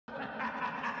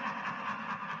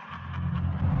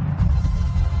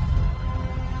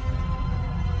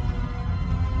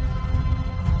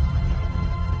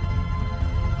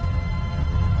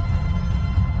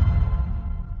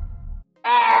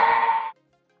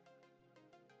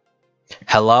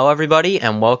Hello, everybody,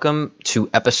 and welcome to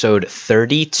episode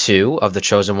 32 of the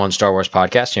Chosen One Star Wars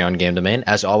podcast here on Game Domain.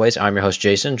 As always, I'm your host,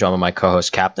 Jason, joined by my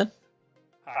co-host, Captain.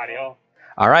 Howdy, all.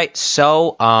 All right,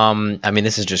 so,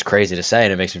 this is just crazy to say,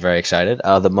 and it makes me very excited.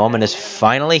 The moment is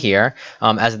finally here.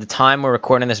 As of the time we're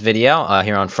recording this video,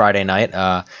 here on Friday night,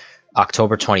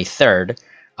 October 23rd,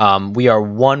 we are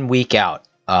 1 week out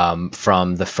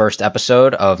from the first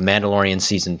episode of Mandalorian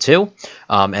Season 2.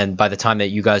 And by the time that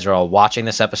you guys are all watching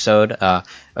this episode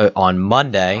on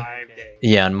Monday,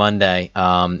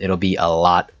 it'll be a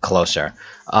lot closer.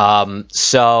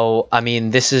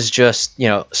 This is just,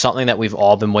 something that we've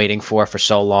all been waiting for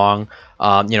so long.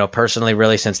 Personally,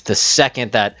 really, since the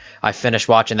second that I finished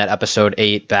watching that episode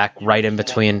 8 back right in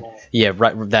between,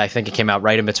 I think it came out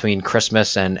right in between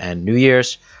Christmas and New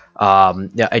Year's.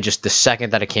 The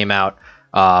second that it came out,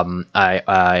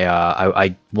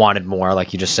 I wanted more,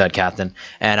 like you just said, Captain,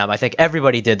 and I think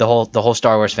everybody did, the whole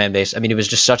Star Wars fan base. I mean, it was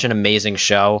just such an amazing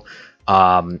show.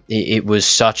 It was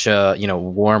such a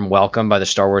warm welcome by the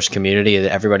Star Wars community.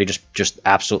 Everybody just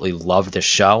absolutely loved this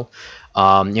show.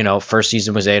 First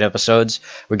season was 8 episodes.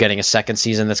 We're getting a second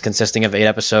season that's consisting of 8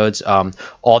 episodes.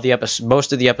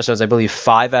 Most of the episodes, I believe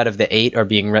 5 out of the 8 are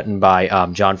being written by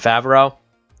Jon Favreau.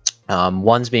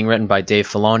 One's being written by Dave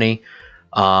Filoni.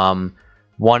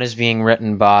 One is being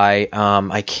written by,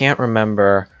 I can't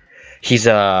remember, his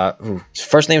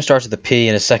first name starts with a P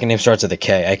and his second name starts with a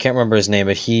K. I can't remember his name,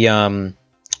 but he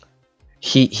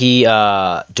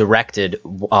directed,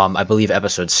 I believe,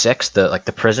 episode 6,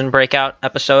 the prison breakout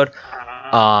episode.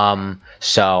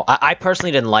 So I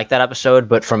personally didn't like that episode,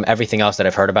 but from everything else that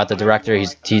I've heard about the director,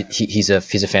 he's a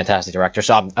fantastic director.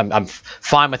 So I'm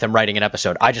fine with him writing an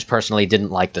episode. I just personally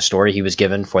didn't like the story he was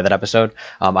given for that episode.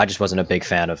 I just wasn't a big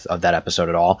fan of that episode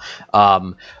at all.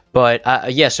 So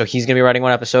he's gonna be writing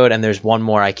one episode, and there's one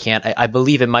more. I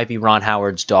believe it might be Ron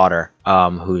Howard's daughter,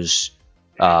 who's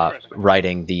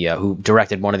writing who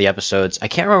directed one of the episodes. I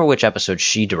can't remember which episode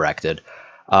she directed.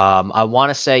 I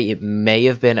want to say it may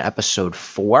have been episode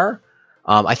 4.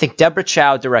 I think Deborah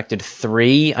Chow directed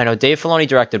 3. I know Dave Filoni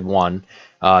directed 1.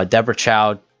 Deborah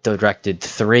Chow directed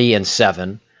 3 and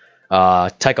 7.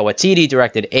 Taika Waititi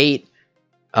directed 8.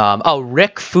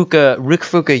 Rick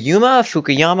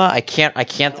Fukuyama. I can't.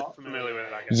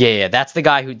 Yeah, that's the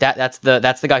guy that's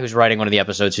the guy who's writing one of the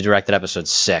episodes, who directed episode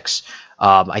 6.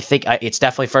 I think it's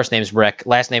definitely, first name's Rick,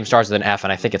 last name starts with an F,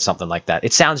 and I think it's something like that.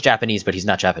 It sounds Japanese, but he's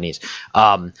not Japanese.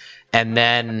 And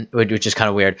then, which is kind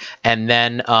of weird. And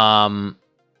then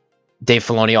Dave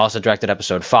Filoni also directed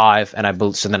episode 5, and I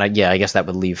guess that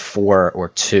would leave 4 or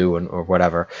 2 or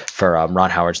whatever for Ron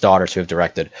Howard's daughter to have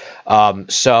directed.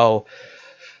 So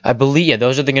I believe,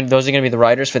 those are going to be the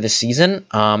writers for this season.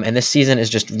 And this season is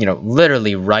just,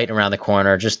 literally right around the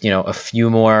corner. Just, a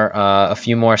few more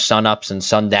sun-ups and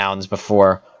sundowns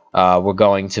before we're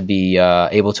going to be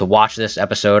able to watch this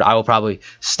episode. I will probably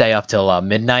stay up till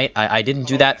midnight. I didn't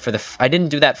do that for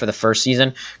the first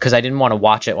season because I didn't want to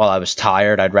watch it while I was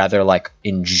tired. I'd rather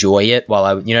enjoy it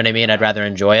I'd rather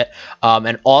enjoy it.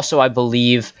 And also, I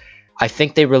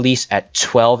think they release at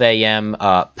 12 a.m.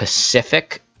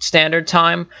 Pacific Standard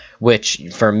Time, which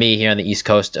for me here on the East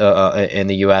Coast in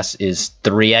the U.S. is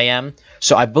 3 a.m.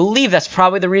 So I believe that's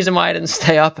probably the reason why I didn't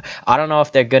stay up. I don't know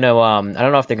if they're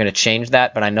gonna change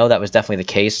that, but I know that was definitely the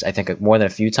case. I think more than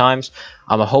a few times.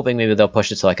 I'm hoping maybe they'll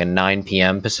push it to a 9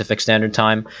 p.m. Pacific Standard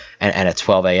Time and at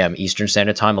 12 a.m. Eastern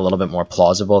Standard Time, a little bit more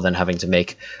plausible than having to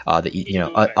make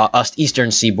us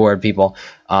Eastern Seaboard people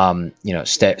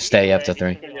stay up to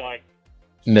 3.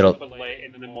 Middle. Late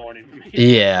in the morning.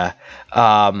 Yeah.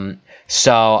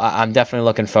 So I'm definitely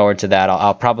looking forward to that.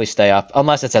 I'll probably stay up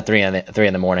unless it's at 3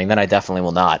 in the morning. Then I definitely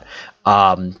will not.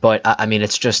 But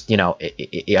it's just,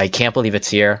 I can't believe it's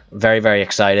here. Very, very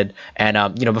excited.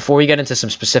 And, before we get into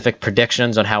some specific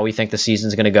predictions on how we think the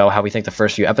season's going to go, how we think the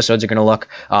first few episodes are going to look,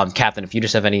 Captain, if you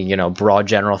just have any, broad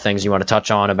general things you want to touch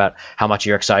on about how much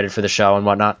you're excited for the show and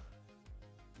whatnot.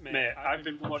 Mate, I've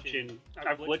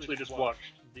literally just watched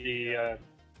the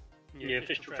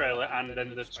official trailer and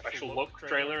then the special look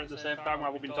trailer at the same time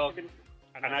while we've been talking,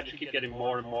 and I just keep getting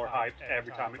more and more hyped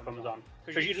every time it comes on,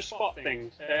 because you just spot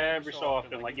things every so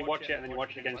often. You watch it and then you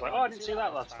watch it again, it's like, oh, I didn't see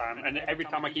that last time, and every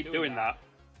time I keep doing that,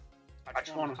 I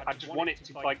just want it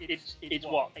to, it's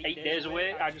what, 8 days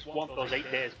away. I just want those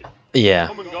 8 days to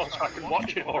come and go so I can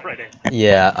watch it already.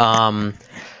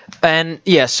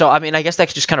 So I guess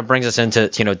that just kind of brings us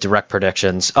into direct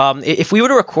predictions. If we would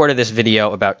have recorded this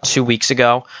video about 2 weeks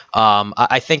ago,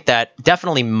 I think that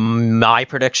definitely my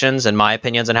predictions and my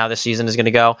opinions on how this season is going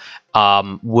to go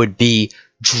would be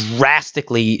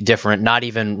drastically different, not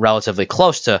even relatively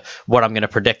close to what I'm going to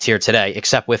predict here today,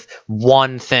 except with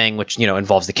one thing, which, you know,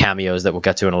 involves the cameos that we'll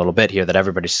get to in a little bit here that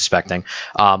everybody's suspecting.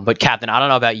 But Captain, I don't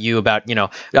know about you, about, you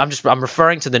know, I'm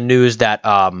referring to the news that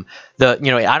I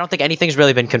don't think anything's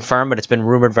really been confirmed, but it's been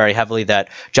rumored very heavily that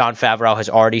Jon Favreau has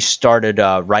already started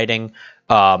writing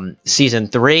season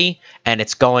 3, and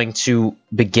it's going to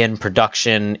begin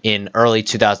production in early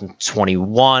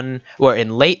 2021, or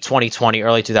in late 2020,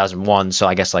 early 2001. So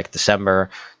I guess like December,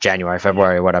 January,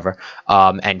 February, or whatever,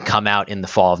 and come out in the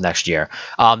fall of next year.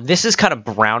 This is kind of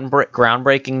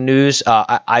groundbreaking news.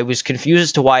 I was confused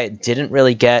as to why it didn't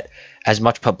really get as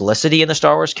much publicity in the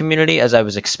Star Wars community as I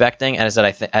was expecting, and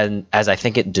as I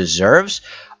think it deserves,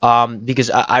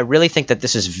 because I really think that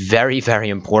this is very, very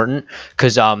important,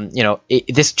 because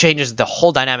this changes the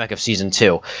whole dynamic of season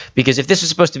 2. Because if this is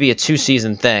supposed to be a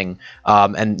 2-season thing,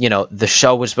 and the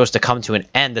show was supposed to come to an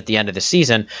end at the end of the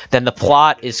season, then the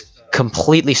plot is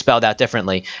completely spelled out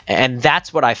differently, and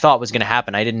that's what I thought was going to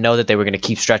happen. I didn't know that they were going to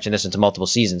keep stretching this into multiple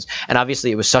seasons, and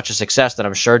obviously it was such a success that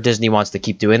I'm sure Disney wants to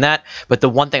keep doing that. But the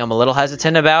one thing I'm a little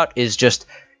hesitant about is just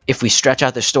if we stretch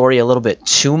out the story a little bit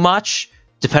too much,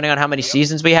 depending on how many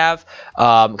seasons we have,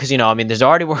 because there's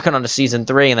already working on a season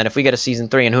 3, and then if we get a season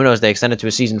 3, and who knows, they extend it to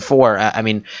a season 4.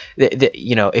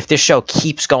 If this show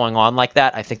keeps going on like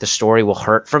that, I think the story will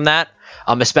hurt from that.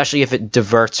 Especially if it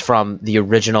diverts from the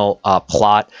original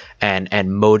plot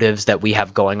and motives that we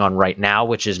have going on right now,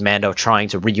 which is Mando trying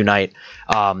to reunite,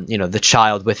 the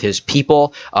child with his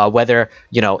people. Whether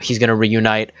he's going to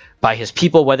reunite by his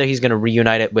people, whether he's going to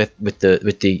reunite it with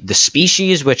the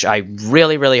species, which I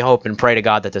really, really hope and pray to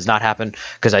God that does not happen,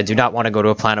 because I do not want to go to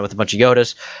a planet with a bunch of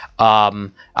Yodas.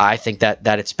 I think that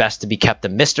it's best to be kept a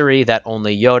mystery, that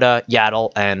only Yoda,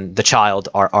 Yaddle, and the child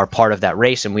are part of that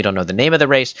race, and we don't know the name of the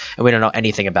race, and we don't know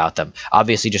anything about them.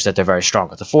 Obviously, just that they're very strong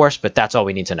with the Force, but that's all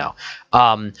we need to know.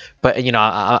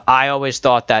 I always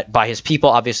thought that by his people,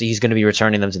 obviously, he's going to be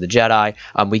returning them to the Jedi.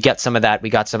 We get some of that.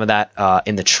 We got some of that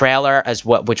in the trailer,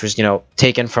 which was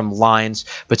taken from lines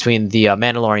between the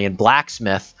Mandalorian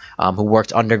blacksmith, who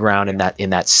worked underground in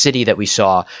that city that we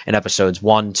saw in episodes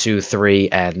 1, 2, 3,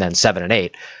 and then 7 and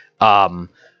 8.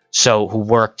 So who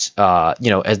worked,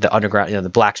 as the underground, the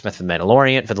blacksmith for the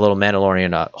Mandalorian, for the little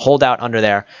Mandalorian holdout under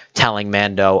there, telling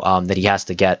Mando that he has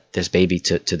to get this baby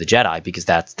to the Jedi, because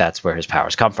that's where his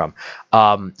powers come from.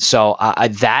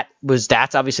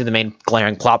 That's obviously the main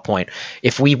glaring plot point.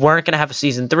 If we weren't going to have a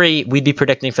season 3, we'd be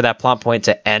predicting for that plot point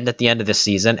to end at the end of this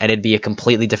season, and it'd be a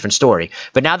completely different story.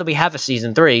 But now that we have a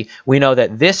season 3, we know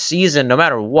that this season, no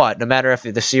matter what, no matter if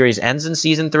the series ends in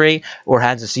season 3 or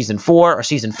ends in season 4 or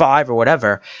season 5 or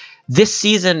whatever, this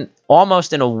season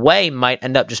almost in a way might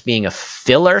end up just being a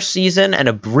filler season and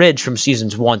a bridge from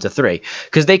seasons 1 to 3,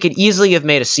 because they could easily have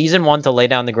made a season 1 to lay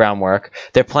down the groundwork.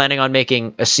 They're planning on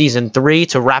making a season 3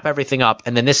 to wrap everything up,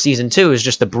 and then this season 2 is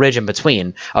just the bridge in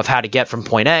between of how to get from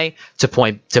point A to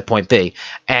point B.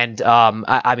 And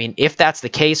if that's the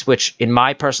case, which in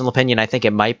my personal opinion I think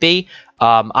it might be,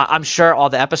 I'm sure all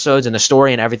the episodes and the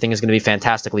story and everything is going to be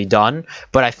fantastically done,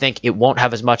 but I think it won't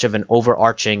have as much of an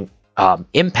overarching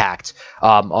impact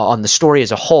on the story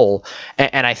as a whole.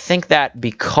 And I think that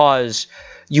because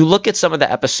you look at some of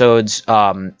the episodes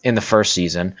in the first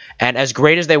season, and as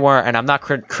great as they were, and I'm not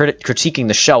critiquing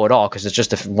the show at all, because it's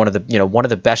just one of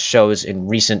the best shows in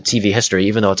recent TV history,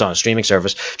 even though it's on a streaming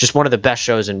service, just one of the best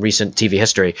shows in recent TV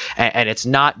history. And it's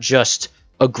not just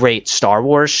a great Star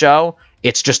Wars show,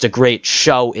 it's just a great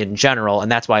show in general,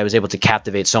 and that's why I was able to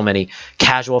captivate so many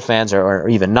casual fans or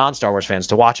even non-Star Wars fans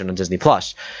to watch it on Disney+.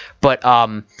 But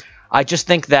I just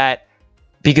think that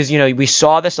because, we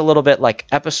saw this a little bit like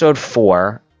episode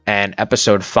 4 and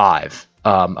episode 5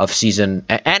 of season,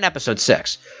 and episode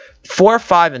 6. 4,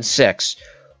 5, and 6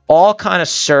 all kind of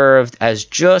served as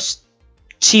just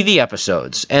TV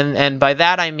episodes. And by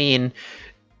that I mean,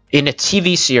 in a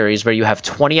TV series where you have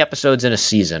 20 episodes in a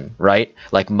season, right?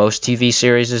 Like most TV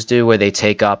series do, where they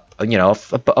take up,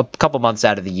 a couple months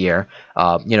out of the year,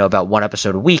 about one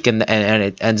episode a week, and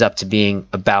it ends up to being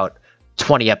about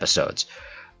 20 episodes.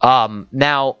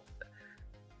 Now,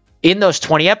 in those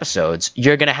 20 episodes,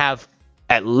 you're going to have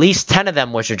at least 10 of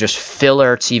them which are just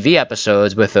filler TV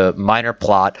episodes with a minor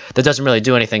plot that doesn't really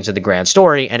do anything to the grand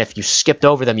story, and if you skipped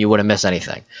over them, you wouldn't miss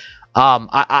anything.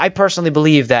 I personally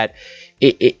believe that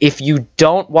if you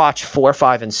don't watch 4,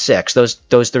 5, and 6,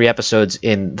 those 3 episodes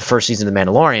in the first season of The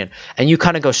Mandalorian, and you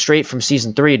kind of go straight from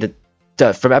season 3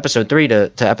 from episode 3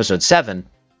 to episode 7,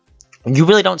 you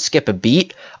really don't skip a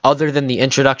beat other than the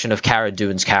introduction of Cara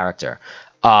Dune's character.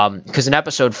 Because in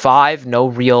episode 5, no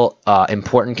real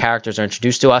important characters are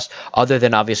introduced to us, other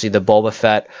than obviously the Boba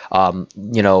Fett,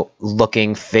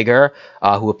 looking figure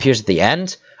who appears at the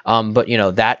end. But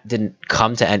that didn't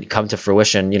come to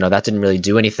fruition. That didn't really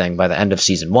do anything by the end of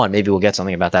season 1. Maybe we'll get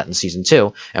something about that in season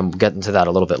 2, and we'll get into that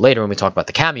a little bit later when we talk about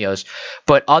the cameos.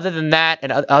 But other than that,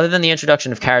 and other than the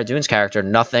introduction of Cara Dune's character,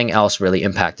 nothing else really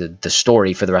impacted the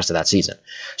story for the rest of that season.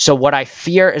 So what I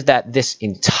fear is that this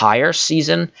entire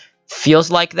season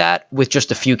feels like that, with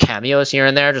just a few cameos here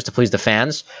and there just to please the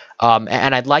fans.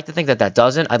 And I'd like to think that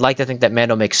doesn't. I'd like to think that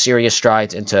Mando makes serious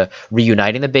strides into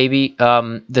reuniting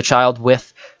the child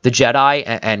with the Jedi,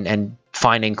 and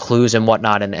finding clues and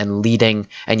whatnot, and leading,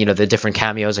 and the different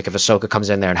cameos, like if Ahsoka comes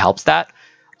in there and helps that,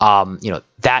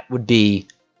 that would be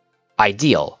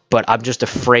ideal. But I'm just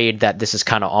afraid that this is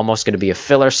kind of almost going to be a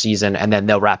filler season, and then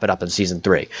they'll wrap it up in season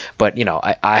 3. But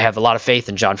I have a lot of faith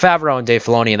in Jon Favreau and Dave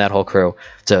Filoni and that whole crew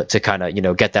to kind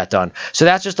of get that done. So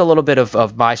that's just a little bit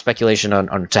of my speculation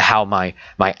on to how my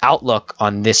outlook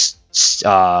on this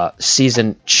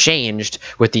season changed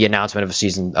with the announcement of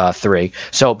season 3.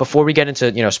 So before we get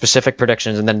into specific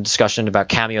predictions and then discussion about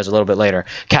cameos a little bit later,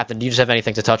 Captain, do you just have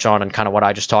anything to touch on and kind of what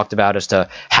I just talked about as to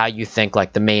how you think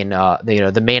like the main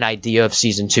idea of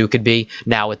season 2 could be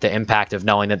now, with the impact of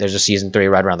knowing that there's a season 3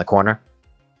 right around the corner?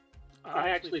 I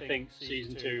actually think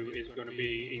season 2 is going to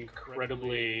be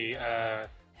incredibly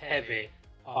heavy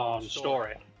on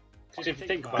story. Because if you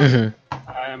think about it,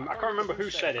 I can't remember who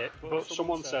said it, but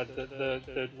someone said that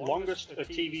the longest a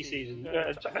TV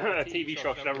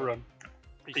show should ever run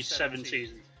is 7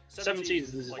 seasons. 7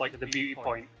 seasons is like the beauty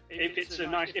point. If it's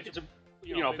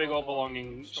a big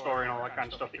overlonging story and all that kind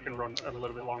of stuff, it can run a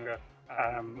little bit longer.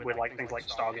 With like things like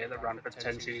Stargate that ran for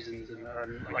 10 seasons,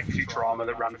 and like Futurama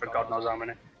that ran for God knows how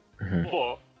many.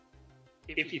 But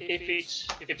if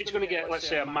it's going to get, let's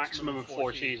say, a maximum of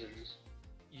 4 seasons,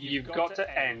 you've got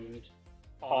to end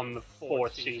on the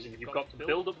 4th season. You've got to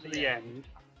build up to the end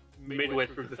midway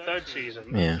through the 3rd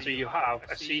season, so you have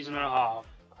a season and a half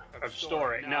of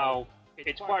story. Now,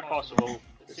 it's quite possible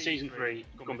that season 3 is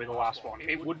going to be the last one.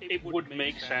 It would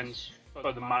make sense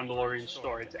for the Mandalorian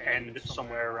story to end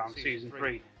somewhere around season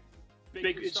 3.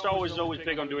 Star Wars is always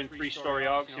big on doing 3 story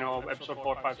arcs, episode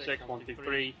 4, 5, 6, 1, 2,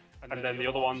 3, and then the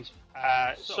other ones.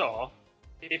 So,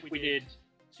 if we did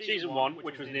season 1,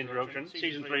 which was the introduction,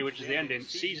 season 3, which is the ending,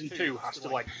 season 2 has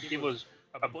to give us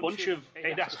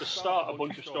it has to start a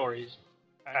bunch of stories,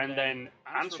 and then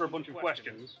answer a bunch of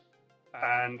questions,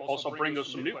 and also bring us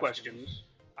some new questions,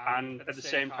 and at the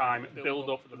same time build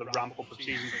up to the ramp up of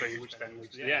season 3, which then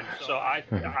leads to the end. So I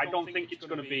don't think it's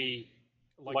going to be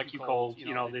like you called,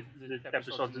 the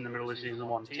episodes in the middle of season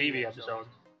 1, TV episodes.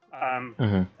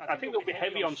 I think they'll be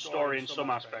heavy on story in some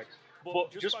aspects,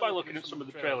 but just by looking at some of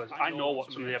the trailers, I know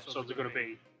what some of the episodes are going to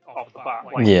be off the bat.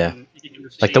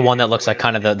 Like the one that looks like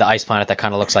kind of the ice planet that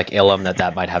kind of looks like Ilum,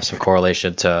 that might have some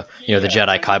correlation to the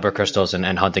Jedi Kyber crystals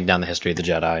and hunting down the history of the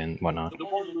Jedi and whatnot. The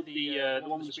one with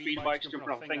the speed bikes jumping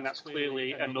off the thing, that's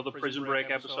clearly another Prison Break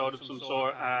episode of some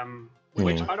sort,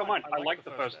 which I don't mind. I liked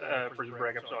the first Prison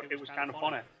Break episode. It was kind of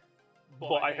funny.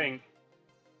 But I think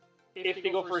if they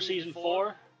go for a season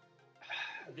 4,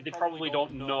 they probably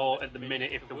don't know at the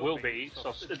minute if there will be,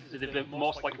 so they've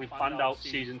most likely planned out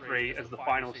season 3 as the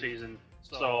final season,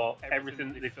 so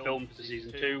everything that they filmed for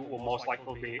season 2 will most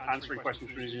likely be answering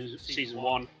questions from season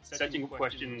 1, setting up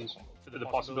questions for the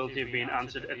possibility of being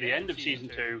answered at the end of season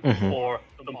 2, or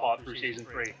some part through season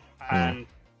 3. And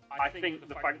I think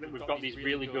the fact that we've got these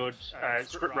really good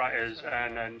script writers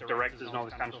and directors and all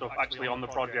this kind of stuff actually on the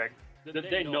project, that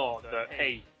they know that,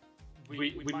 hey,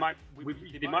 they might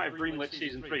have greenlit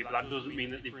season 3, but that doesn't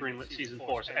mean that they've greenlit season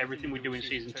 4. So everything we do in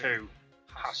season 2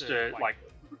 has to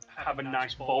have a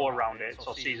nice bow around it,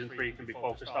 so season 3 can be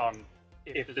focused on.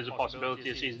 If there's a possibility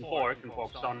of season 4, it can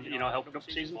focus on helping up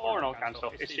season 4 and all that kind of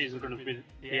stuff. If season's going to be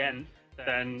the end,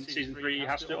 then season 3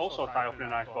 has to also tie up in a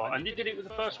nice bow. And they did it with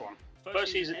the first one.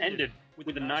 First season ended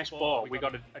with a nice bow. We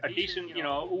got a decent,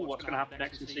 what's going to happen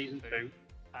next in season 2.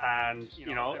 And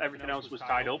everything else was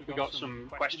tied up. We got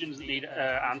some questions that need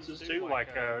answers to,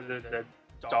 like the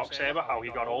Darksaber, how he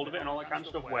got hold of it and all that kind of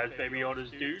stuff. Where's Baby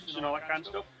Yoda's dudes and all that kind of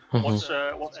stuff.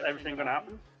 What's everything going to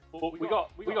happen? But we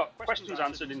got questions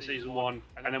answered in season 1,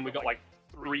 and then we got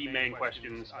 3 main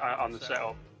questions on the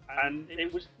setup, and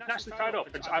it was nicely tied up.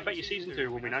 And I bet you season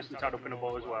 2 will be nicely tied up in a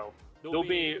bow as well.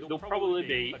 There'll probably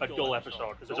be a dull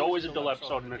episode. There's always a dull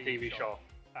episode in a TV show,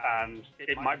 and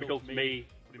it might be dull to me.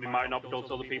 It might not be dull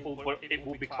to other people, but it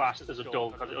will be classed as a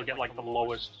dull because it'll get the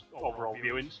lowest overall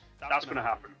viewings. That's going to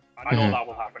happen. I know that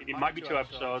will happen. It might be 2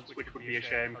 episodes, which would be a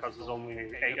shame because there's only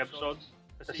 8 episodes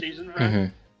a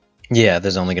season. Yeah,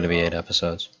 there's only going to be 8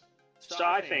 episodes. So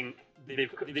I think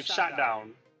they've sat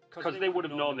down, because they would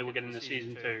have known they were getting the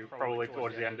season 2 probably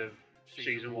towards the end of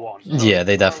season 1. So Yeah,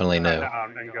 they definitely knew.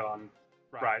 Down and gone,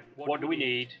 right, what do we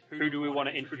need? Who do we want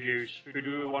to introduce? Who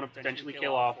do we want to potentially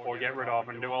kill off or get rid of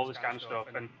and do all this kind of stuff?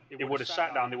 And they would have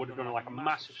sat down, they would have done like a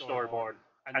massive storyboard.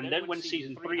 And then when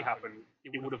season 3 happened,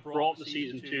 they would have brought the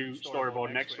season 2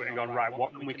 storyboard next to it and gone, right,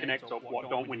 what can we connect up? What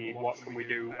don't we need? What can we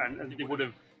do? And they would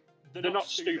have, they're not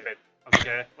stupid.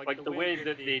 Okay, like the way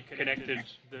that they connected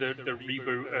the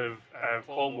reboot of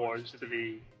Clone Wars to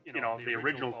the the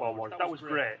original Clone Wars, that was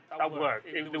great. That worked.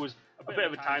 There was a bit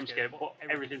of a time skip, but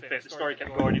everything fit. The story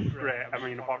kept going. It was great. I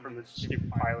mean, apart from the stupid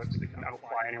pilots that can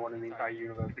outfly anyone in the entire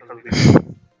universe because they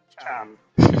can.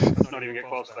 Let's not even get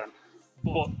close to them.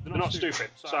 But they're not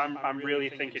stupid. So I'm really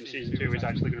thinking season 2 is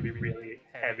actually going to be really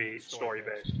heavy story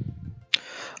based.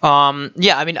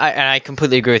 Yeah, I mean, I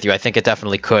completely agree with you. I think it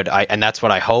definitely could. And that's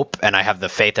what I hope, and I have the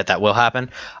faith that will happen.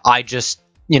 I just,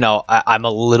 I'm a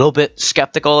little bit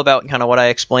skeptical about kind of what I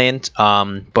explained.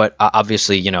 But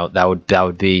obviously, that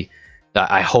would be.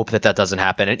 I hope that doesn't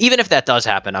happen. And even if that does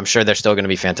happen, I'm sure there's still going to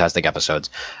be fantastic episodes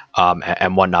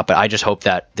and whatnot. But I just hope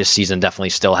that this season definitely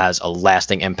still has a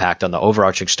lasting impact on the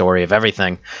overarching story of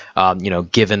everything.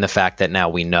 Given the fact that now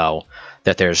we know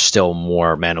that there's still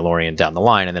more Mandalorian down the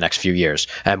line in the next few years,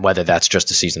 and whether that's just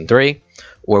a season 3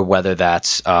 or whether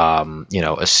that's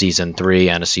a season 3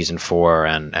 and a season 4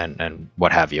 and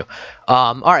what have you.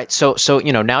 All right, so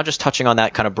now just touching on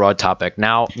that kind of broad topic.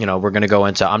 Now we're going to go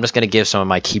into. I'm just going to give some of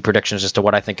my key predictions as to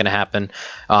what I think going to happen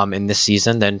in this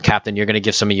season. Then Captain, you're going to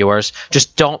give some of yours.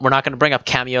 We're not going to bring up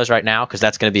cameos right now because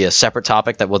that's going to be a separate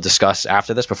topic that we'll discuss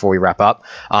after this before we wrap up,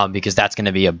 because that's going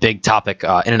to be a big topic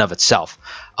in and of itself.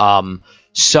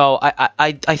 So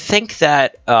I think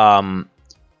that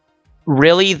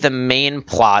really the main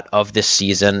plot of this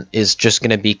season is just going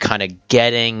to be kind of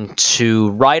getting to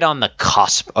right on the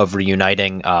cusp of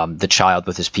reuniting the child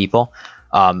with his people.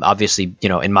 Obviously,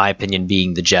 in my opinion,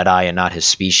 being the Jedi and not his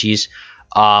species.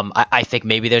 I think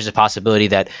maybe there's a possibility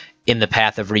that in the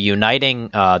path of reuniting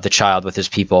the child with his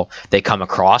people, they come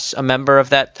across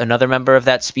another member of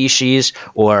that species,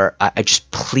 or I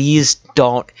just please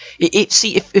don't.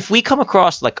 See, if we come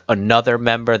across like another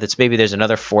member there's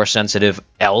another Force-sensitive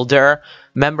elder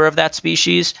member of that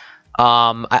species,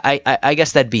 I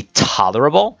guess that'd be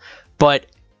tolerable, but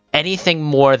anything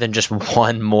more than just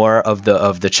one more of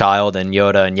the child and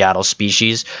Yoda and Yaddle's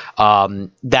species,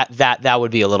 that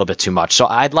would be a little bit too much. So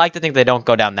I'd like to think they don't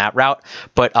go down that route,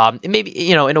 but maybe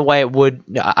in a way it would.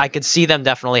 I could see them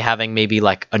definitely having maybe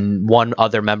like one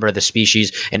other member of the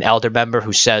species, an elder member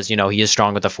who says he is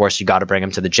strong with the Force. You got to bring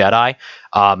him to the Jedi,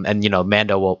 and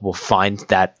Mando will find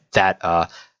that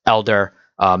elder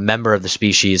member of the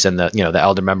species, and the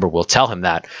elder member will tell him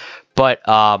that, but.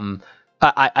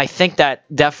 I think that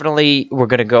definitely we're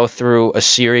going to go through a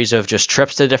series of just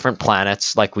trips to different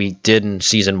planets like we did in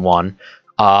season 1.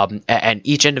 And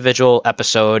each individual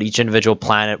episode, each individual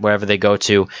planet, wherever they go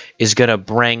to, is going to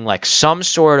bring like some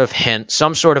sort of hint,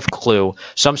 some sort of clue,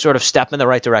 some sort of step in the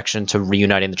right direction to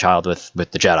reuniting the child with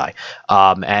the Jedi.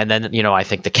 And then, I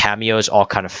think the cameos all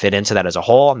kind of fit into that as a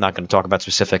whole. I'm not going to talk about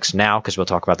specifics now because we'll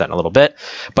talk about that in a little bit.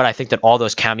 But I think that all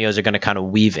those cameos are going to kind of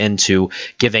weave into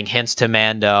giving hints to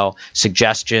Mando,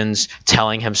 suggestions,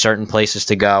 telling him certain places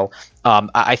to go.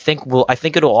 I think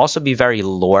it'll also be very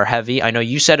lore heavy. I know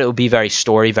you said it would be very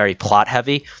story, very plot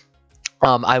heavy.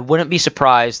 I wouldn't be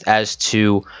surprised as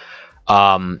to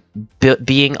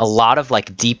being a lot of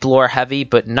like deep lore heavy,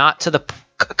 but not to the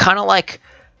kind of like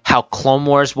how Clone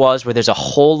Wars was, where there's a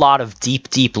whole lot of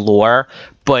deep lore,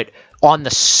 but on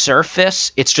the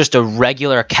surface, it's just a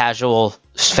regular casual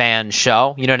fan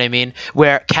show. You know what I mean?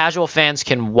 Where casual fans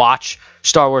can watch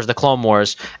Star Wars: The Clone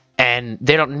Wars, and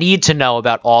they don't need to know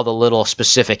about all the little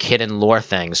specific hidden lore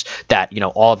things that,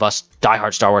 all of us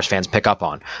diehard Star Wars fans pick up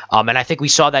on. And I think we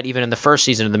saw that even in the first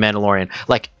season of The Mandalorian,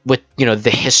 like with, the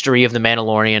history of the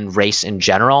Mandalorian race in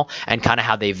general and kind of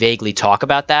how they vaguely talk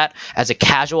about that. As a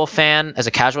casual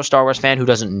Star Wars fan who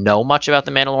doesn't know much about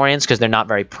the Mandalorians because they're not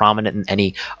very prominent in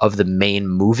any of the main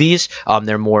movies,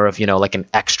 they're more of, like an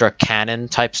extra canon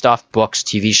type stuff, books,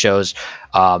 TV shows,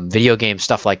 video games,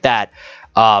 stuff like that.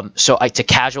 So to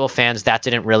casual fans, that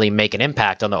didn't really make an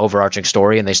impact on the overarching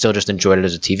story, and they still just enjoyed it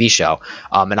as a TV show.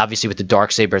 And obviously with the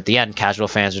Darksaber at the end, casual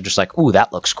fans are just like, ooh,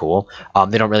 that looks cool.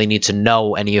 They don't really need to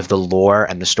know any of the lore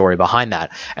and the story behind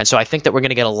that. And so I think that we're going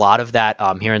to get a lot of that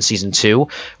here in season 2,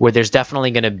 where there's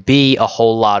definitely going to be a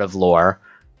whole lot of lore.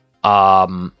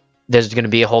 there's going to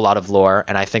be a whole lot of lore,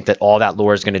 and I think that all that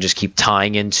lore is going to just keep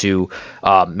tying into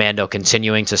Mando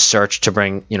continuing to search to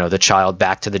bring, you know, the child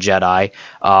back to the Jedi,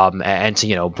 and to,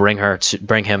 you know, bring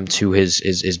him to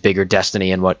his bigger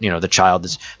destiny and what, you know, the child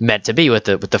is meant to be with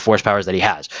the Force powers that he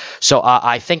has. So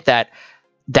I think that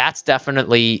that's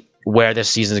definitely where this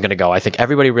season is going to go. I think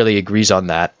everybody really agrees on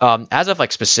that. As of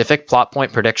like specific plot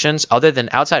point predictions, other than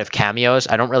outside of cameos,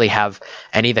 I don't really have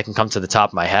any that can come to the top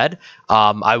of my head.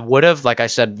 I would have, like I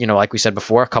said, you know, like we said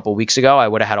before, a couple weeks ago, I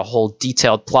would have had a whole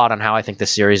detailed plot on how I think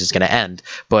this series is going to end.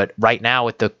 But right now,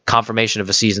 with the confirmation of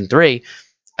a season 3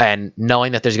 and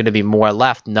knowing that there's going to be more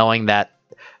left, knowing that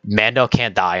Mando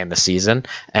can't die in the season,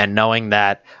 and knowing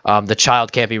that the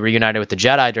child can't be reunited with the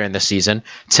Jedi during the season,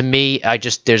 to me,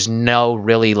 there's no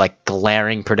really like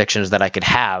glaring predictions that I could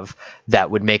have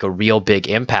that would make a real big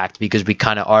impact, because we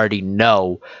kind of already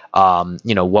know,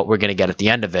 you know, what we're going to get at the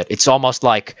end of it. It's almost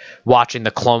like watching the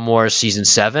Clone Wars season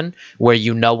 7, where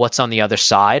you know what's on the other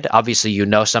side. Obviously, you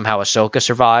know somehow Ahsoka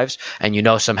survives, and you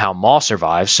know somehow Maul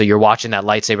survives. So you're watching that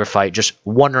lightsaber fight, just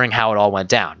wondering how it all went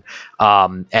down.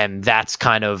 And that's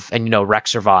kind of, and you know,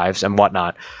 Rex survives and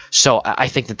whatnot. So I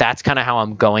think that that's kind of how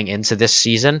I'm going into this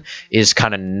season, is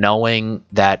kind of knowing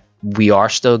that we are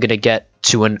still going to get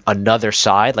to another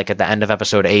side, like at the end of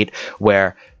episode 8,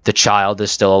 where the child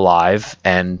is still alive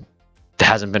and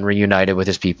hasn't been reunited with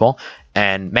his people,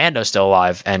 and Mando's still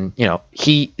alive, and you know,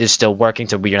 he is still working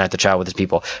to reunite the child with his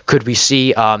people. Could we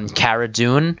see Cara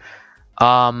Dune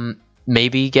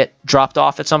maybe get dropped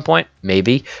off at some point?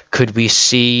 Maybe. Could we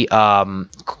see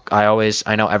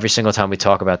I know every single time we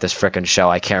talk about this frickin' show,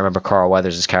 I can't remember Carl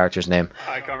Weathers' character's name.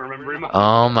 I can't remember him.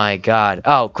 Oh my god.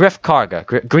 Oh, Grief Karga,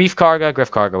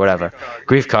 whatever.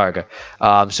 Grief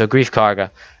Karga. So Grief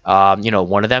Karga, you know,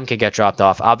 one of them could get dropped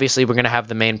off. Obviously, we're going to have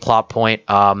the main plot point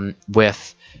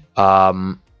with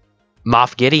Moff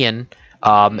Gideon,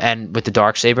 and with the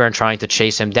Darksaber and trying to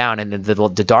chase him down, and the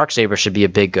Darksaber should be a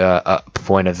big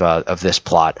point of this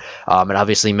plot. And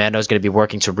obviously, Mando's going to be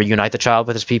working to reunite the child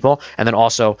with his people, and then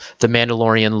also the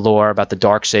Mandalorian lore about the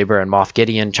Darksaber and Moff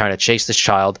Gideon trying to chase this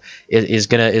child is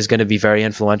gonna be very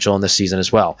influential in this season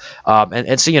as well.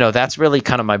 And so, you know, that's really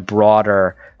kind of my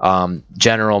broader,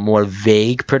 general, more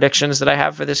vague predictions that I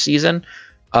have for this season.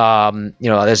 You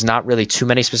know, there's not really too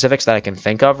many specifics that I can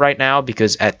think of right now,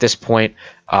 because at this point,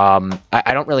 I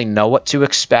don't really know what to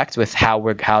expect with how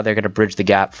they're going to bridge the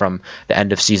gap from the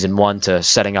end of season 1 to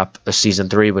setting up a season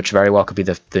 3, which very well could be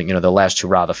the last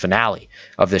hurrah, the finale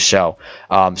of this show.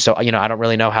 So, you know, I don't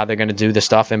really know how they're going to do the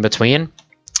stuff in between.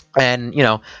 And, you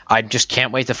know, I just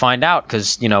can't wait to find out,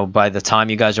 because, you know, by the time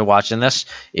you guys are watching this,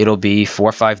 it'll be 4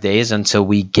 or 5 days until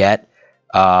we get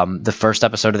the first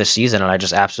episode of the season, and I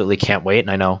just absolutely can't wait. And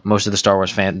I know most of the Star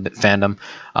Wars fandom,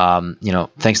 you know,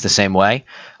 thinks the same way.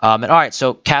 And all right,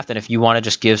 so Captain, if you want to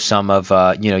just give some of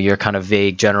you know, your kind of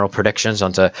vague general predictions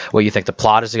onto what you think the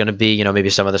plot is going to be, you know, maybe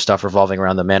some of the stuff revolving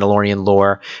around the Mandalorian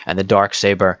lore and the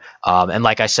Darksaber. And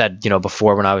like I said, you know,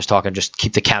 before when I was talking, just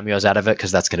keep the cameos out of it,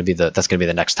 because that's going to be the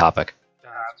next topic.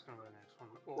 That's going to be the next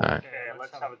one. All right. Okay,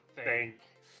 let's have a think.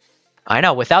 I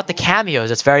know, without the cameos,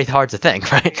 it's very hard to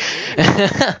think, right?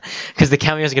 Because the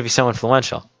cameos are going to be so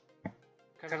influential.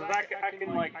 Because I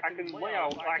can lay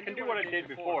out, I can do what I did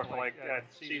before for like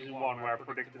season 1, where I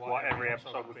predicted what every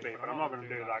episode would be, but I'm not going to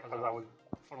do that because I was,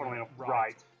 funnily enough,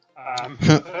 right.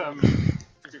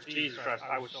 Jesus Christ,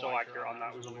 I was so accurate on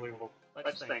that, it was unbelievable.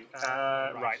 Let's think.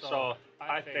 Right, so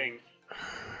I think,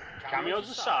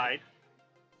 cameos aside,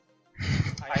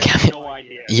 I have no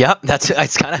idea. Yep,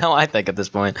 that's kind of how I think at this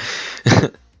point.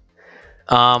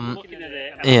 I'm looking at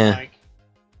it and I'm like,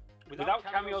 without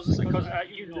cameos, because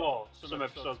you know some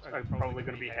episodes are probably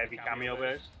going to be heavy cameo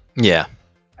based. Yeah,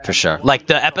 for sure. Like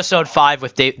the episode 5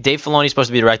 with Dave Filoni's supposed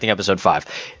to be directing episode 5.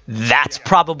 That's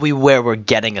probably where we're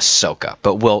getting Ahsoka,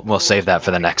 but we'll save that for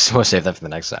the next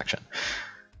section.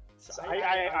 So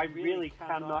I really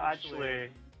cannot actually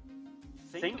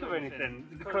think of anything,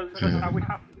 because I would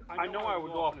have. I know I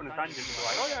would go off on a tangent and be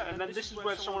like, oh yeah, and then this is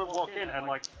where someone would walk in, and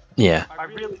like, yeah, I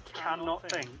really cannot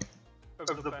think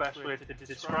of the best way to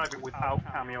describe it without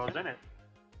cameos in it.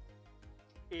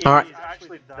 It is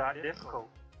actually that difficult.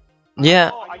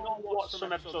 Yeah. I know what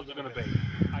some episodes are going to be.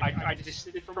 I just,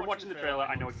 from watching the trailer,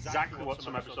 I know exactly what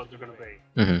some episodes are going to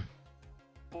be.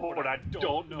 Mm-hmm. But I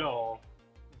don't know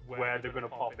where they're going to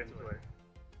pop into it.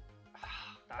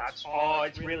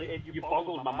 You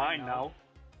boggled my mind now.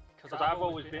 Because I've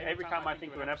always been, every time I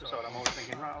think of an episode, I'm always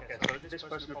thinking, right, okay, so this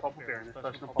person will pop up here, and this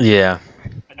person will pop up here. Yeah.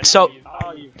 And So,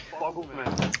 you boggled me.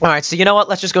 all right. So you know what?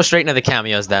 Let's just go straight into the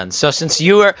cameos then. So since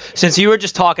you were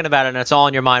just talking about it and it's all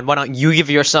in your mind, why don't you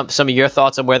give some of your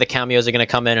thoughts on where the cameos are going to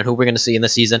come in and who we're going to see in the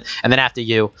season, and then after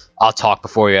you, I'll talk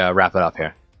before we wrap it up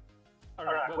here.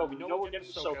 Alright, well, we know we're getting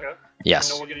Ahsoka.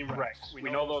 Yes. We know we're getting Rex. We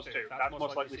know those two. That's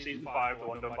most likely season 5, the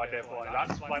one done by Dave Filoni.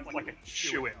 That's like a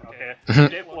shoo-in, okay?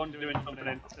 Dave Filoni's doing something,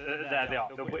 and there they are.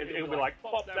 It'll be like,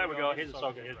 pop, there we go, here's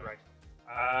Ahsoka, here's Rex.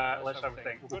 Let's have a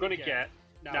think. We're going to get,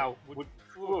 now,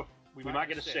 we might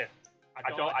get a Sith. I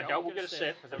doubt we'll get a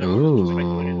Sith, because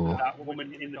Ooh. that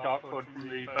woman in the dark hood from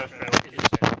the first trailer is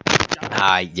a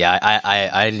Sith. Yeah,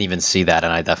 I didn't even see that,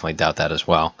 and I definitely doubt that as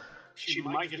well. She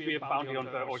might just be a bounty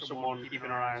hunter or someone keeping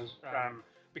her eyes,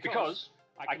 because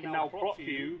I can now plot for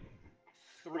you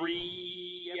 4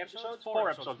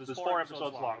 episodes. There's 4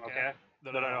 episodes long, okay?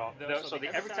 So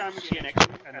every time we see an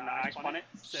X-Wing and an ice planet,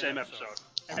 same episode.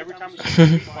 Every time we see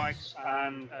Grief Bikes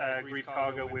and Grief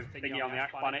Cargo with Thingy on the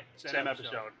Ash planet, same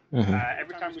episode.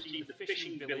 Every time we see the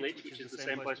fishing village, which is the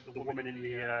same place with the woman in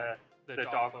the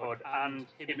Dark Hood and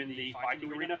him in the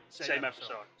fighting arena, same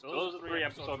episode. So those are 3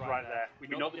 episodes right there. We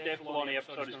know the Dave Filoni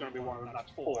episode is going to be one of them.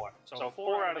 That's 4. So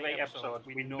 4 out of 8 episodes,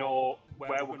 we know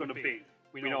where we're going to be.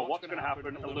 We know what's going to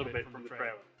happen a little bit from the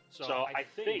trailer. So I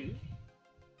think,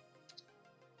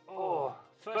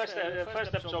 first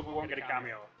episode we won't get a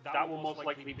cameo. That will most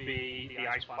likely be the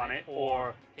Ice Planet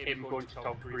or him going to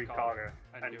talk to Grief Cargo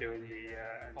and doing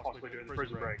and possibly doing the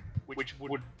prison break, which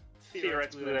would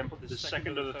theoretically then put the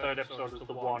second or the third episode as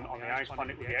the one on the Ice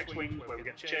Planet with the X-Wings where we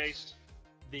get chased.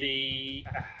 I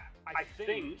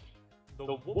think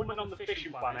the woman on the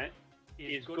fishing planet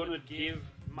is going to give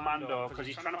Mando, because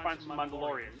he's trying to find some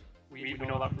Mandalorians, we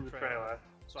know that from the trailer,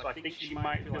 so I think she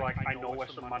might be like, I know where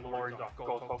some Mandalorians are,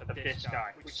 go talk to this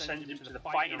guy, which sends him to the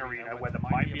fighting arena where there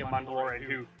might be a Mandalorian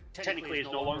who technically is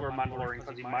no longer a Mandalorian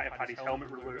because he might have had his helmet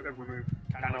removed,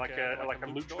 kind of like a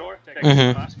luchador,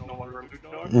 mask, no longer a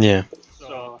luchador. Yeah.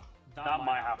 So that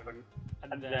might happen,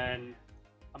 and then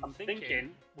I'm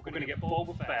thinking we're going to get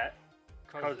Boba Fett,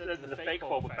 because the fake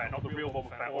Boba Fett, not the real Boba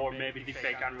Fett, or maybe the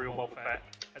fake and real Boba Fett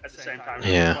at the same time.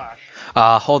 Yeah.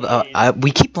 Hold on.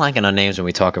 We keep blanking on names when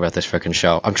we talk about this frickin'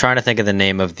 show. I'm trying to think of the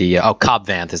name of the... Cobb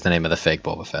Vanth is the name of the fake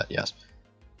Boba Fett, yes.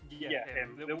 Yeah,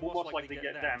 him. We'll most likely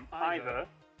get them either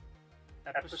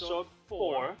episode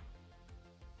 4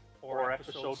 or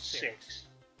episode 6.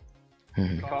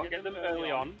 We can't get them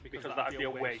early on because that'd be a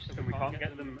waste, and we can't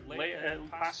get them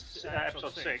past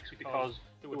episode 6 because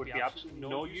there would be absolutely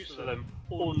no use for them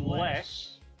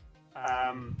unless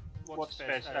what's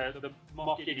his face, the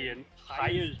Moff Gideon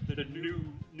hires the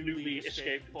newly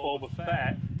escaped Boba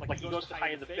Fett. Like he goes to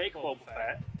hire the fake Boba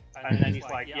Fett, and then he's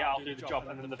like, yeah, I'll do the job,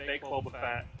 and then the fake Boba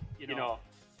Fett,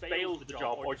 fails the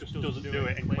job or just doesn't do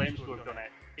it and claims to have done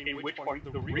it. In which point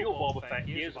the real Boba Fett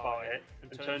hears about it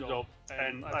and turns up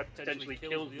and potentially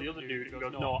kills the other dude and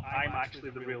goes, no, I'm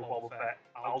actually the real Boba Fett,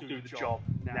 I'll do the job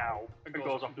now, and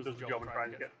goes off and does the job and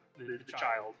tries to get the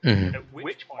child. At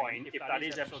which point, if that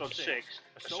is episode 6,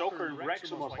 Ahsoka and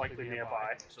Rex are most likely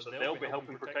nearby, so they'll be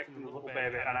helping protect the little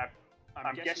baby, and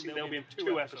I'm guessing they'll be in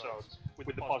 2 episodes,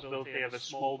 with the possibility of a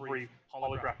small brief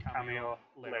holographic cameo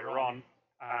later on.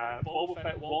 Boba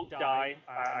Fett won't die.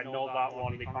 I know that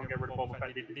one. They can't get rid of Boba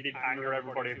Fett. They did anger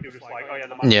everybody if they were just like, oh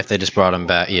yeah, if they just brought him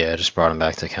back. Yeah, just brought him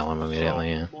back to kill him immediately.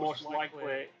 Yeah. Most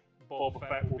likely, Boba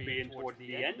Fett will be in towards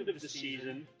the end of the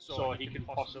season, so he can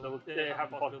have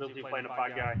the possibility of playing a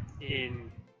bad guy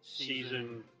in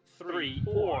season 3,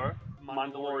 or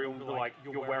Mandalorian will be like,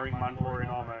 you're wearing Mandalorian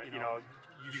armor,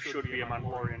 you should be a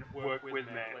Mandalorian, work with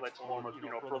me, let's form a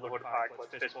brotherhood pact,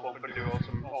 let's fist bump and do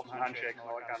awesome handshakes and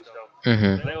all that kind of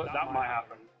stuff. That might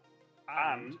happen.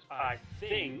 And I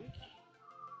think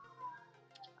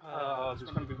there's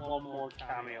going to be one more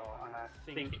cameo, and I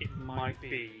think it might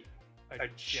be a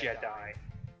Jedi.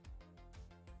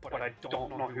 But I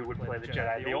don't know who would play the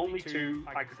Jedi. The only 2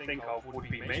 I could think of would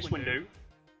be Mace Windu,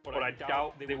 but I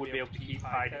doubt they would be able to keep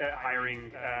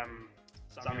hiring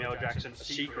Samuel Jackson a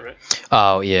secret.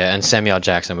 Oh yeah, and Samuel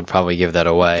Jackson would probably give that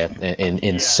away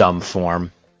in some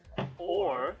form.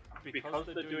 Or because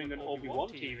they're doing an Obi-Wan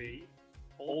TV,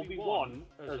 Obi-Wan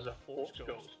as a Force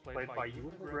Ghost played by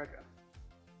Ewan McGregor.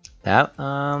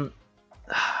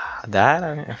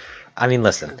 I mean,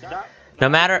 listen. No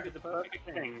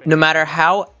matter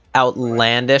how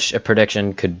outlandish a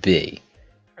prediction could be,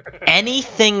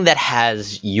 anything that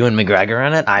has Ewan McGregor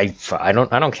in it, I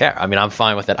don't care. I mean, I'm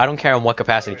fine with it. I don't care in what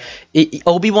capacity.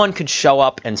 Obi-Wan could show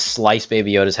up and slice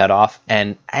Baby Yoda's head off,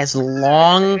 and as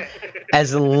long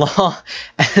as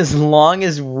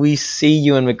we see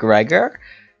Ewan McGregor,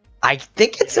 I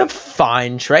think it's a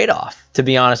fine trade-off, to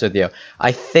be honest with you.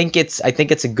 I think it's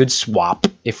a good swap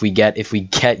if we get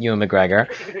Ewan McGregor,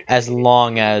 as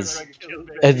long as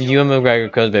Ewan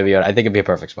McGregor kills Baby Yoda. I think it'd be a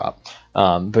perfect swap.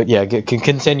 But yeah,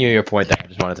 continue your point there. I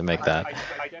just wanted to make that.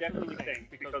 I definitely think,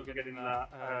 because we're getting that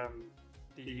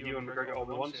the Ewan McGregor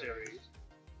Obi-Wan series,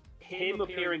 him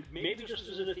appearing maybe just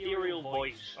as an ethereal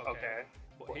voice, okay,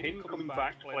 but him coming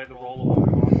back to play the role of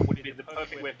Obi-Wan would be the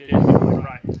perfect way for Disney.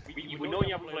 Right, we know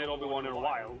you haven't played Obi-Wan in a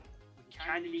while. We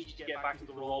kind of need you to get back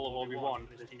into the role of Obi-Wan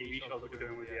for the TV show that we're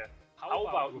doing with you. How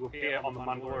about you appear on the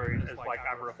Mandalorian as like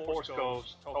either a Force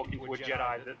ghost talking to a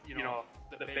Jedi that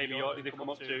that Baby Yoda, they come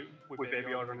up to with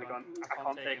Baby Yoda and they're going, I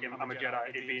can't take him, I'm a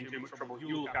Jedi, he'd be in too much trouble.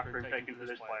 You look after him, take him to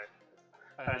this place.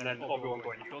 And then Obi-Wan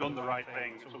going, you've done the right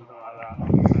thing, something like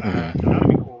that. That'd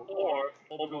be cool. Or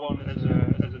Obi-Wan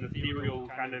as an ethereal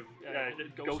kind of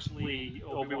ghostly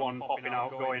Obi-Wan popping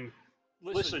out, going,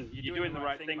 listen, you're doing the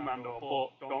right thing, Mando,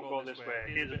 but don't go this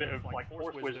way. Here's a bit of like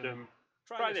Force wisdom.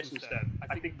 Try this instead.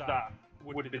 I think that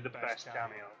would be the best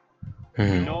cameo.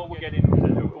 You know, we're getting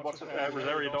what's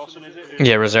Rosario Dawson, is it?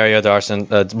 Yeah, Rosario Dawson.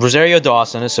 Rosario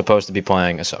Dawson is supposed to be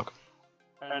playing Ahsoka.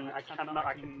 And I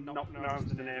cannot pronounce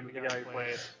the name of the guy who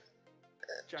played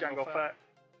Jango Fett.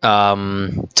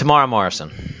 Tamara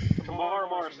Morrison. Tamara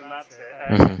Morrison, that's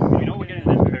it. You know, we're getting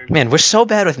this movie. Man, we're so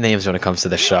bad with names when it comes to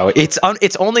the show. It's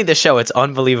only the show. It's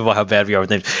unbelievable how bad we are with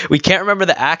names. We can't remember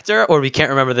the actor, or we can't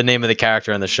remember the name of the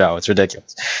character in the show. It's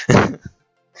ridiculous. I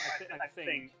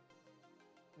think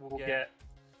we'll get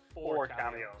 4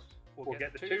 cameos. We'll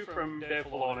get the 2 from Dave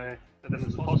Filoni, and then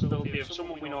there's the possibility of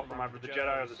someone we know from either the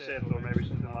Jedi or the Sith, or maybe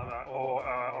something like that,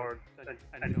 or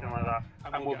anything like that,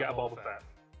 and we'll get a Boba Fett.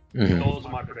 Those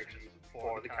are my predictions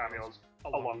for the cameos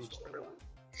along the storyline.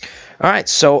 All right,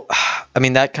 so I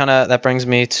mean that brings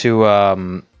me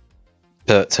to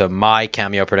my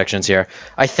cameo predictions here.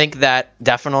 I think that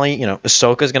definitely,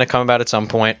 Ahsoka is going to come about at some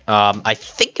point. I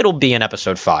think it'll be in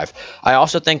episode 5. I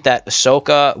also think that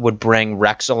Ahsoka would bring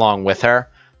Rex along with her.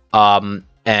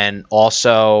 And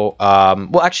also,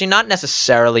 well, actually, not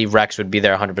necessarily Rex would be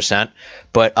there 100%,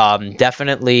 but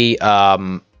definitely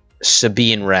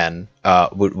Sabine Wren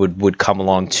would come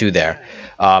along too there.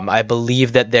 I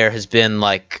believe that there has been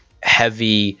like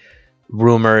heavy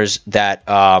rumors that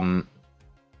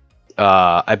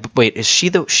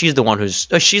she's the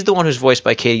one who's voiced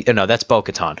by Katie. No, that's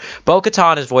Bo-Katan.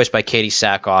 Bo-Katan is voiced by Katie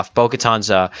Sackhoff.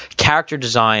 Bo-Katan's character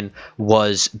design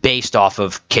was based off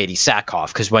of Katie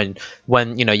Sackhoff, because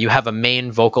when you have a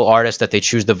main vocal artist that they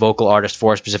choose the vocal artist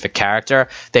for a specific character,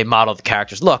 they model the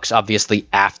character's looks obviously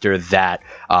after that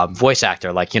voice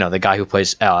actor. Like the guy who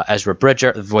plays Ezra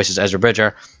Bridger, voices Ezra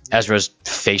Bridger. Ezra's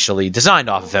facially designed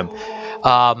off of him.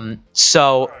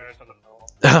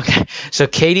 Okay, so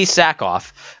Katie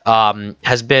Sackhoff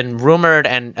has been rumored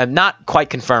and not quite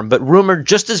confirmed, but rumored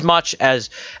just as much as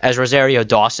Rosario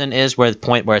Dawson is, where the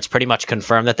point where it's pretty much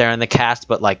confirmed that they're in the cast,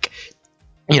 but like,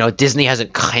 Disney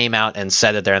hasn't came out and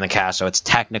said that they're in the cast, so it's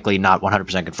technically not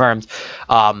 100% confirmed.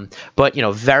 But,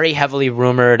 very heavily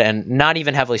rumored and not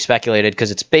even heavily speculated,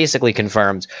 because it's basically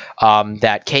confirmed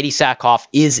that Katie Sackhoff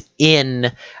is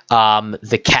in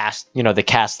the cast, the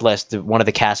cast list, one of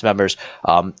the cast members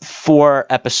for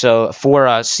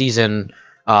season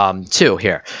 2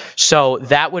 here. So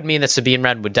that would mean that Sabine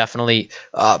Wren would definitely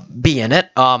be in it.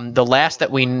 The last that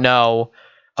we know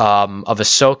of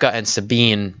Ahsoka and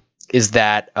Sabine is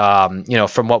that,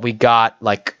 from what we got,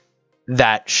 like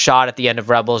that shot at the end of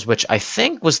Rebels, which I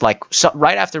think was like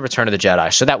right after Return of the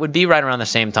Jedi. So that would be right around the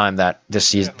same time that this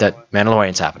season, that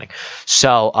Mandalorian's happening.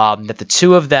 So that the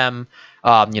two of them,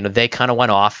 they kind of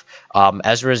went off.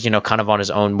 Ezra's, kind of on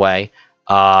his own way.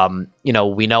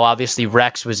 We know obviously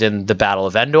Rex was in the Battle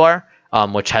of Endor,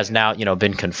 which has now,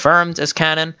 been confirmed as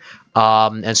canon.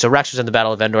 And so Rex was in the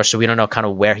Battle of Endor, so we don't know kind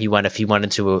of where he went, if he went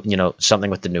into,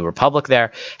 something with the New Republic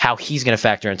there, how he's going to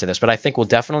factor into this. But I think we'll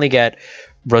definitely get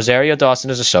Rosario Dawson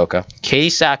as Ahsoka, Katie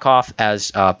Sackhoff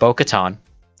as Bo-Katan,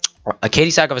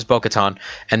 Katie Sackhoff as Bo-Katan,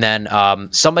 and then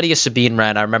somebody is Sabine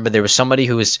Wren. I remember there was somebody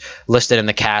who was listed in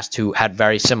the cast who had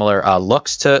very similar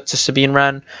looks to Sabine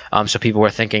Wren. So people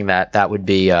were thinking that would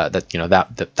be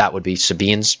that would be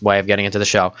Sabine's way of getting into the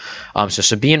show. So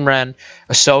Sabine Wren,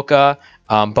 Ahsoka,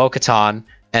 Bo-Katan,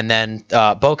 and then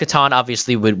Bo-Katan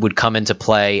obviously would come into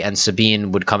play, and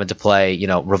Sabine would come into play,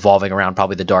 revolving around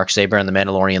probably the Darksaber and the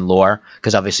Mandalorian lore,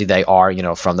 because obviously they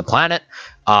are, from the planet,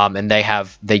 and they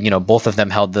both of them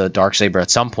held the Darksaber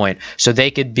at some point, so they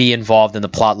could be involved in the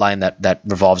plot line that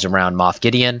revolves around Moff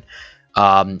Gideon.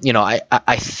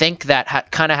 I think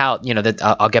that kind of how, that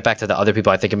I'll get back to the other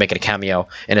people I think can make it a cameo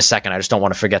in a second. I just don't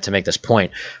want to forget to make this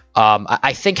point.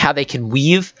 I think how they can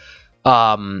weave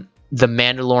the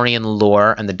Mandalorian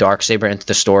lore and the Darksaber into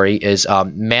the story is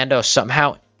Mando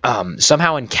somehow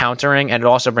encountering, and it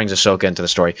also brings Ahsoka into the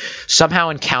story, somehow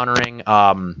encountering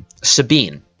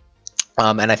Sabine.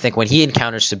 And I think when he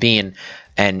encounters Sabine,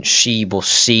 and she will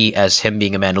see as him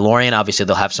being a Mandalorian, obviously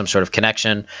they'll have some sort of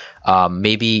connection.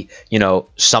 Maybe, you know,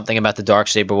 something about the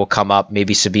Darksaber will come up.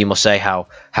 Maybe Sabine will say how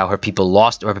her people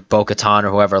lost, or Bo-Katan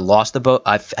or whoever lost the boat.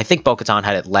 I think Bo-Katan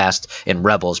had it last in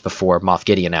Rebels before Moff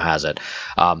Gideon now has it.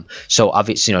 So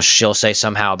obviously, you know, she'll say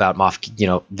somehow about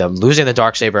them losing the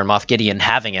Darksaber and Moff Gideon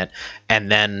having it,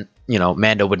 and then, you know,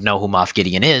 Mando would know who Moff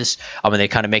Gideon is. And they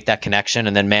kind of make that connection,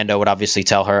 and then Mando would obviously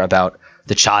tell her about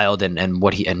the child and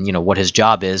what what his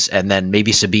job is, and then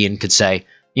maybe Sabine could say,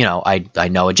 you know, I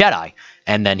know a Jedi,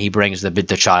 and then he brings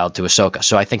the child to Ahsoka.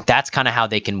 So I think that's kind of how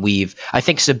they can weave. I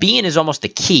think Sabine is almost the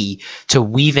key to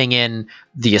weaving in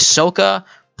the Ahsoka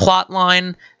plot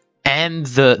line and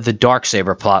the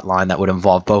Darksaber plot line that would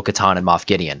involve Bo-Katan and Moff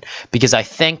Gideon, because I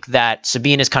think that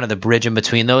Sabine is kind of the bridge in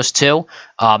between those two,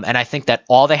 and I think that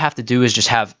all they have to do is just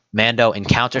have Mando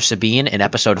encounter Sabine in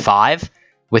Episode 5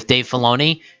 with Dave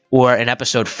Filoni, or in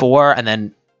Episode 4, and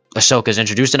then Ahsoka is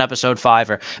introduced in Episode 5,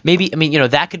 or maybe, I mean, you know,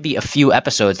 that could be a few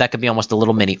episodes. That could be almost a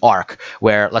little mini arc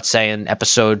where, let's say in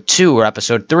Episode 2 or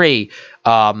Episode 3,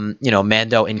 you know,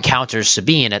 Mando encounters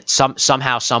Sabine at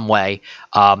somehow, some way,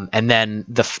 and then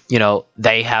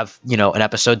they have, you know, an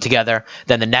episode together.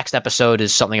 Then the next episode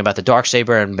is something about the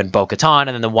Darksaber and Bo-Katan, and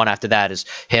then the one after that is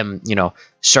him, you know,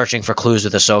 searching for clues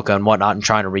with Ahsoka and whatnot, and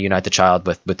trying to reunite the child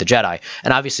with the Jedi.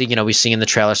 And obviously, you know, we see in the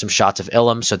trailer some shots of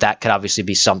Ilum, so that could obviously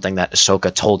be something that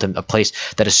Ahsoka told him, a place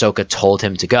that Ahsoka told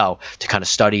him to go to kind of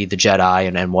study the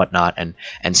Jedi and whatnot,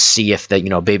 and see if that, you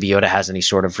know, Baby Yoda has any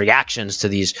sort of reactions to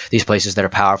these places that are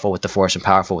powerful with the Force and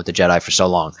powerful with the Jedi for so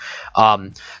long.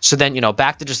 So then, you know,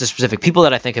 back to just the specific people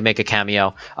that I think can make a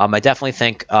cameo. I definitely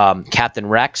think Captain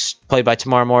Rex, played by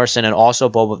Tamara Morrison, and also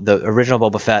the original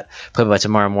Boba Fett, played by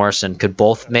Tamara Morrison, could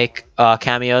both make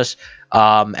cameos.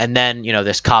 And then, you know,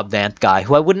 this Cobb Vanth guy,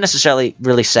 who I wouldn't necessarily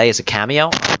really say is a cameo.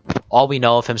 All we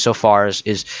know of him so far is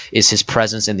his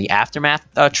presence in the Aftermath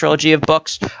trilogy of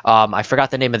books. I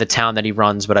forgot the name of the town that he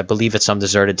runs, but I believe it's some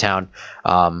deserted town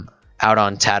out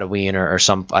on Tatooine or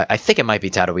some. I think it might be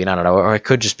Tatooine. I don't know, or it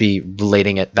could just be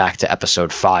relating it back to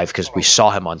Episode 5, because we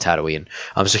saw him on Tatooine.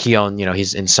 So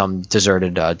he's in some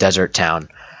deserted desert town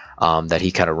that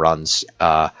he kind of runs.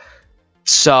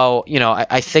 So, you know,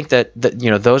 I think that, you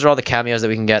know, those are all the cameos that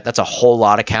we can get. That's a whole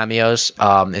lot of cameos.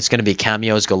 It's going to be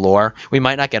cameos galore. We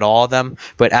might not get all of them,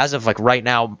 but as of like right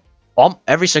now,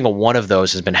 every single one of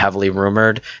those has been heavily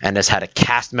rumored and has had a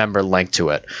cast member linked to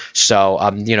it. So,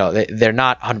 you know, they're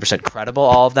not 100% credible,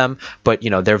 all of them, but, you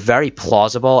know, they're very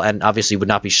plausible, and obviously would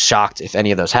not be shocked if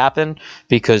any of those happen,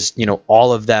 because, you know,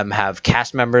 all of them have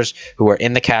cast members who are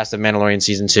in the cast of Mandalorian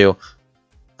Season 2,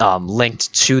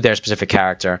 linked to their specific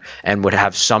character, and would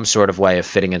have some sort of way of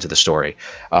fitting into the story.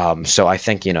 So I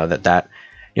think, you know,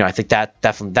 I think that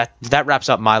definitely that wraps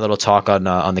up my little talk on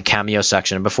the cameo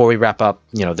section. And before we wrap up,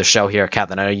 you know, the show here,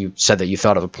 Captain, I know you said that you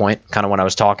thought of a point kind of when I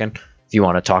was talking. If you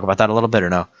want to talk about that a little bit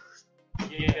or no?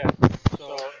 Yeah.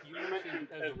 So you mentioned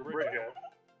Ezra Bridger.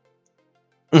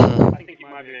 Mm-hmm. I think he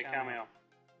might be a cameo.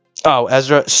 Oh,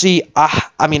 Ezra. See,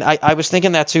 I mean, I was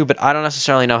thinking that too, but I don't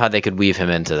necessarily know how they could weave him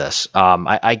into this.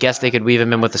 I guess they could weave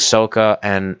him in with Ahsoka,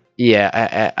 and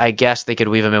yeah, I guess they could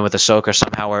weave him in with Ahsoka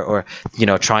somehow, or you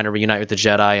know, trying to reunite with the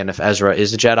Jedi. And if Ezra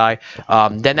is a Jedi,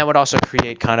 then that would also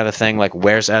create kind of a thing like,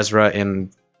 where's Ezra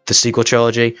in the sequel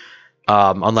trilogy?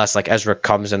 Unless like Ezra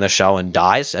comes in the show and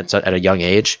dies at a young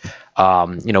age.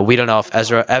 You know, we don't know if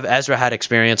Ezra had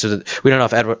experiences. We don't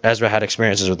know if Ezra had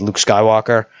experiences with Luke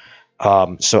Skywalker.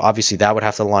 So obviously that would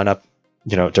have to line up,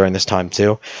 you know, during this time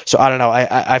too. So I don't know.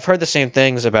 I've heard the same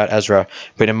things about Ezra,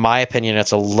 but in my opinion,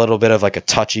 it's a little bit of like a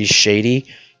touchy, shady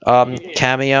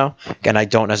cameo, and I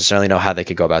don't necessarily know how they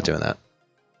could go about doing that.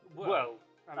 Well,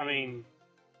 I mean,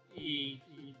 he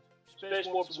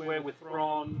spacewalks away with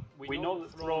Thrawn. We know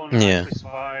that Thrawn actually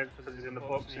survived because he's in the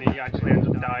books, and he actually ends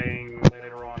up dying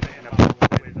later on in a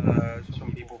battle with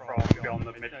some people from beyond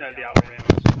the Outer Rim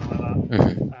or something like that.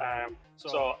 Mm-hmm.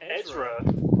 So Ezra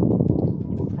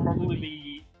would probably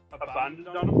be abandoned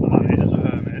on a planet as a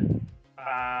hermit,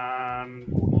 and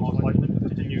would most likely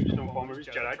continue some form of his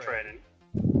Jedi training.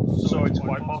 So it's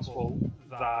quite possible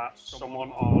that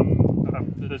someone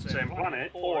on the same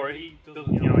planet, or he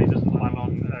doesn't, you know, he doesn't plan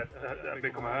on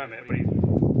become a hermit, but he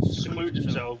secludes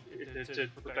himself to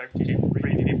protect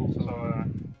free people, so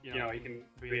you know, he can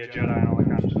be a Jedi and all that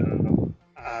kind of stuff.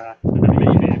 And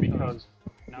maybe because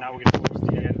now we're getting towards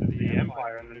the end of the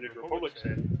Empire and the New Republic's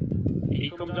in, he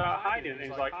comes out hiding and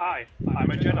he's like, "Hi, I'm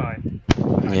a Jedi."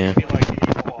 And I feel like he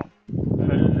needs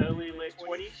early, late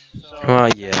 20s. So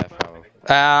yeah, probably.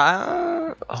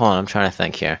 Hold on, I'm trying to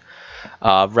think here.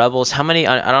 Rebels, how many?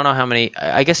 I don't know how many.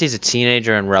 I guess he's a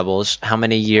teenager in Rebels. How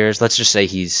many years? Let's just say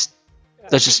he's.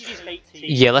 Let's just.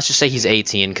 Yeah, let's just say he's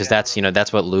 18 because that's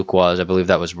that's what Luke was. I believe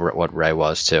that was what Rey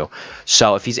was too.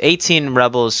 So if he's 18 in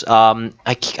Rebels,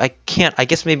 I can't. I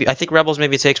guess maybe I think Rebels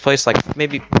maybe takes place like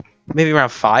maybe around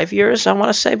 5 years. I want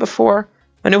to say before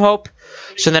A New Hope.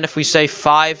 So then if we say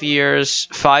 5 years,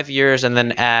 and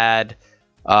then add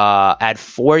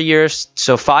 4 years,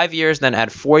 so 5 years, then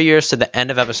add 4 years to the end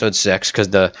of episode 6 because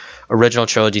the original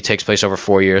trilogy takes place over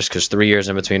 4 years because 3 years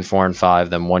in between 4 and 5,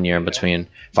 then 1 year in between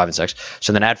 5 and 6.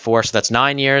 So then add 4, so that's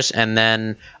 9 years, and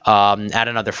then add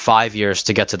another 5 years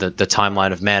to get to the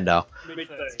timeline of Mando.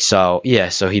 So yeah,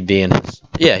 so he'd be in his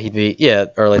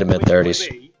early to mid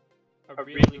 30s. A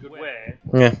really good way.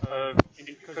 Yeah.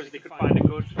 Because they could find a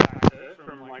good actor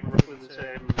from like roughly the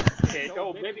same age.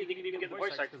 Oh, maybe they could even get the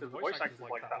voice actor because the voice actor's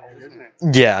like that old, isn't it?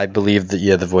 Yeah, I believe that.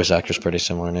 Yeah, the voice actor's pretty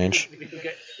similar in age. They could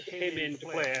get him in to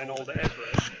play an older Ezra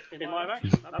in live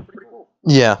action. That'd be pretty cool.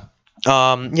 Yeah.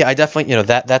 Yeah, I definitely,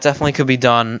 that definitely could be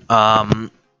done.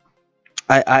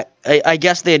 I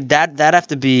guess that'd have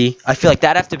to be. I feel like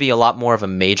that'd have to be a lot more of a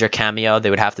major cameo. They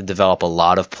would have to develop a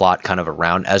lot of plot kind of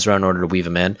around Ezra in order to weave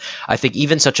him in. I think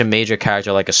even such a major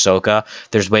character like Ahsoka,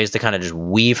 there's ways to kind of just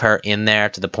weave her in there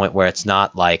to the point where it's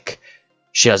not like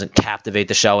she doesn't captivate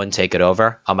the show and take it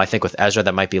over. I think with Ezra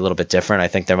that might be a little bit different. I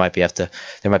think there might be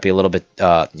a little bit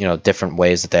different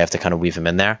ways that they have to kind of weave him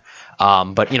in there.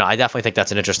 But I definitely think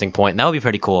that's an interesting point, and that would be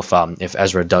pretty cool if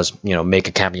Ezra does make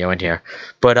a cameo in here.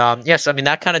 But yes, I mean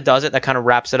that kind of does it. That kind of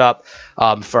wraps it up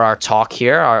for our talk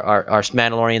here, our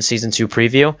Mandalorian season 2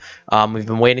 preview. We've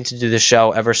been waiting to do this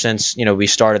show ever since we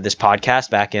started this podcast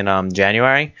back in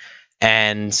January,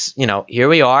 and here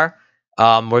we are.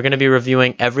 We're going to be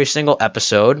reviewing every single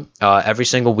episode, every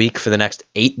single week for the next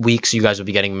 8 weeks. You guys will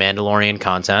be getting Mandalorian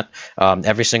content.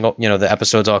 Every single, the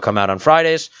episodes all come out on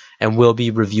Fridays, and we'll be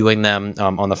reviewing them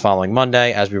on the following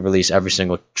Monday as we release every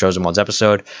single Chosen Ones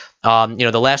episode.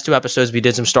 The last 2 episodes we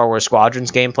did some Star Wars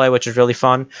Squadrons gameplay, which is really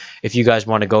fun. If you guys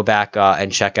want to go back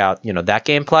and check out, that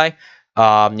gameplay,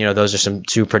 those are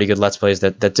 2 pretty good Let's Plays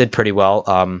that did pretty well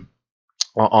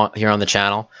here on the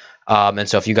channel. And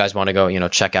so if you guys want to go,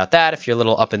 check out that, if you're a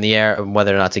little up in the air on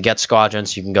whether or not to get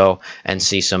Squadrons, you can go and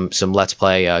see some Let's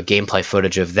Play gameplay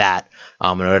footage of that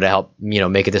in order to help,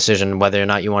 make a decision whether or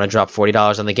not you want to drop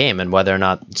 $40 on the game and whether or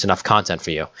not it's enough content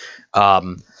for you.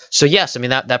 So yes, I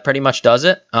mean, that pretty much does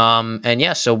it. And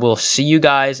yeah, so we'll see you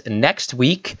guys next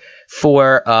week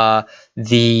for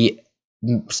the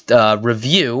our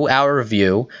review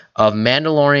of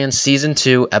Mandalorian Season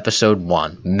 2, Episode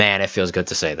 1. Man, it feels good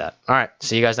to say that. All right,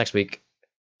 see you guys next week.